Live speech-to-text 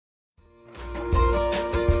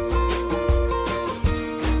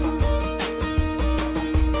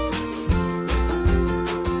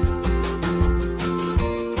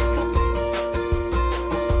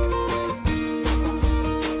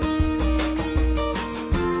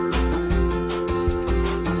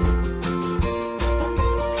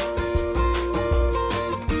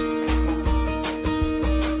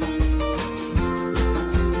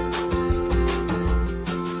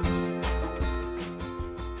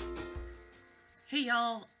Hey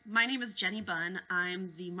y'all, my name is Jenny Bunn.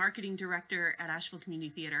 I'm the marketing director at Asheville Community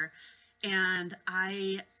Theater, and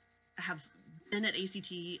I have been at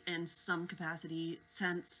ACT in some capacity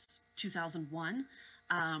since 2001.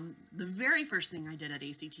 The very first thing I did at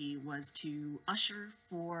ACT was to usher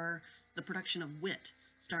for the production of Wit,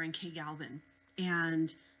 starring Kay Galvin.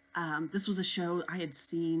 And this was a show I had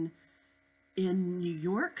seen in New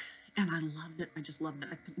York, and I loved it. I just loved it.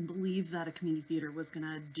 I couldn't believe that a community theater was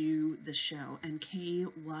gonna do this show, and Kay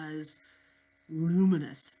was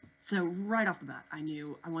luminous. So right off the bat, I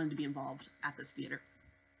knew I wanted to be involved at this theater.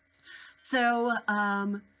 So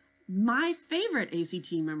my favorite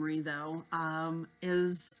ACT memory, though,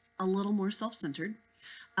 is a little more self-centered.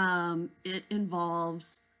 It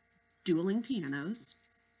involves dueling pianos,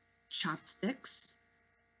 chopsticks,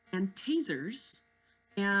 and tasers,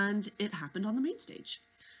 and it happened on the Mainstage.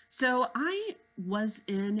 So I was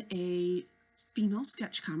in a female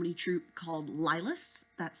sketch comedy troupe called LYLAS.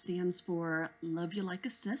 That stands for Love You Like a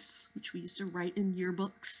Sis, which we used to write in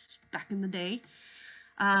yearbooks back in the day.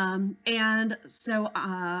 And so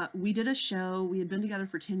we did a show. We had been together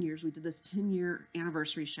for 10 years. We did this 10-year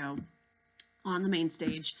anniversary show on the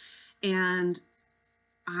Mainstage. And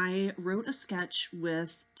I wrote a sketch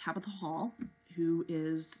with Tabitha Hall, who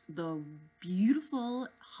is the beautiful,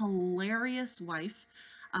 hilarious wife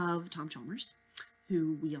of Tom Chalmers,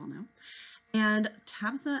 who we all know. And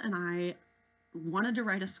Tabitha and I wanted to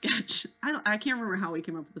write a sketch. I can't remember how we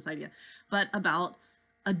came up with this idea, but about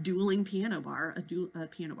a dueling piano bar, a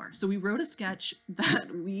piano bar. So we wrote a sketch that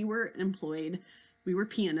we were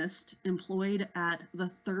pianists employed at the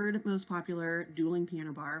third most popular dueling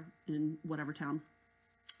piano bar in whatever town.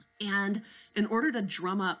 And in order to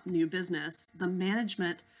drum up new business, the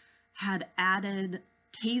management had added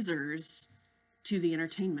tasers to the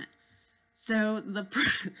entertainment. So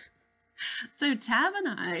so Tab and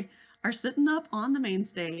I are sitting up on the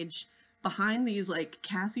Mainstage behind these like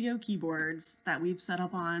Casio keyboards that we've set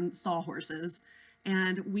up on sawhorses,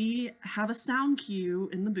 and we have a sound cue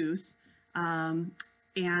in the booth, and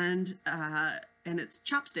it's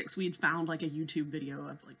chopsticks. We'd found like a YouTube video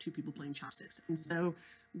of like two people playing chopsticks, and so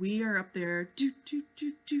we are up there do do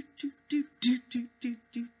do do do do do do do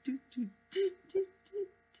do do do do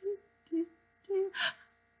do.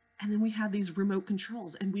 And then we had these remote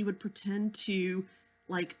controls, and we would pretend to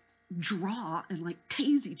like draw and like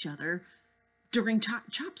tase each other during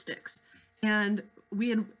chopsticks. And we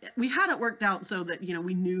had it worked out so that, you know,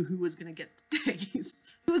 we knew who was going to get tased,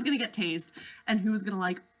 and who was going to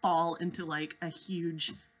like fall into like a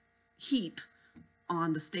huge heap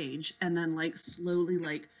on the stage, and then like slowly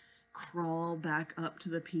like crawl back up to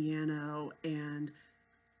the piano and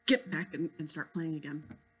get back and start playing again.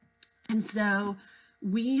 And so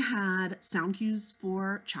we had sound cues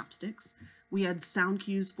for chopsticks. We had sound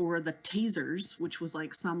cues for the tasers, which was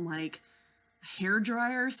like some like hair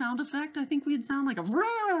dryer sound effect. I think we'd sound like a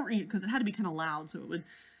because it had to be kind of loud, so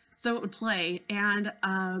it would play. And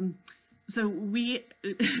so we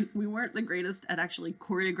weren't the greatest at actually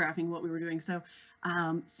choreographing what we were doing. So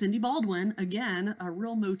Cindy Baldwin, again, a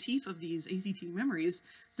real motif of these ACT memories,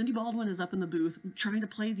 Cindy Baldwin is up in the booth trying to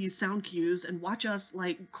play these sound cues and watch us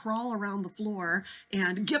like crawl around the floor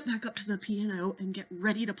and get back up to the piano and get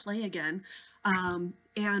ready to play again.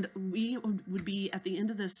 And we would be at the end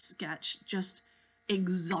of this sketch just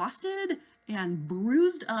exhausted and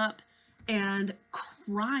bruised up and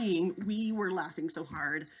crying. We were laughing so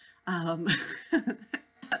hard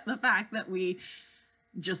at the fact that we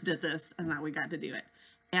just did this and that we got to do it.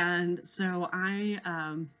 And so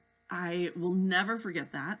I will never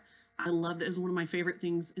forget that. I loved it. It was one of my favorite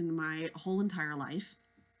things in my whole entire life,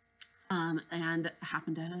 and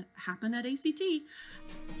happened to happen at ACT.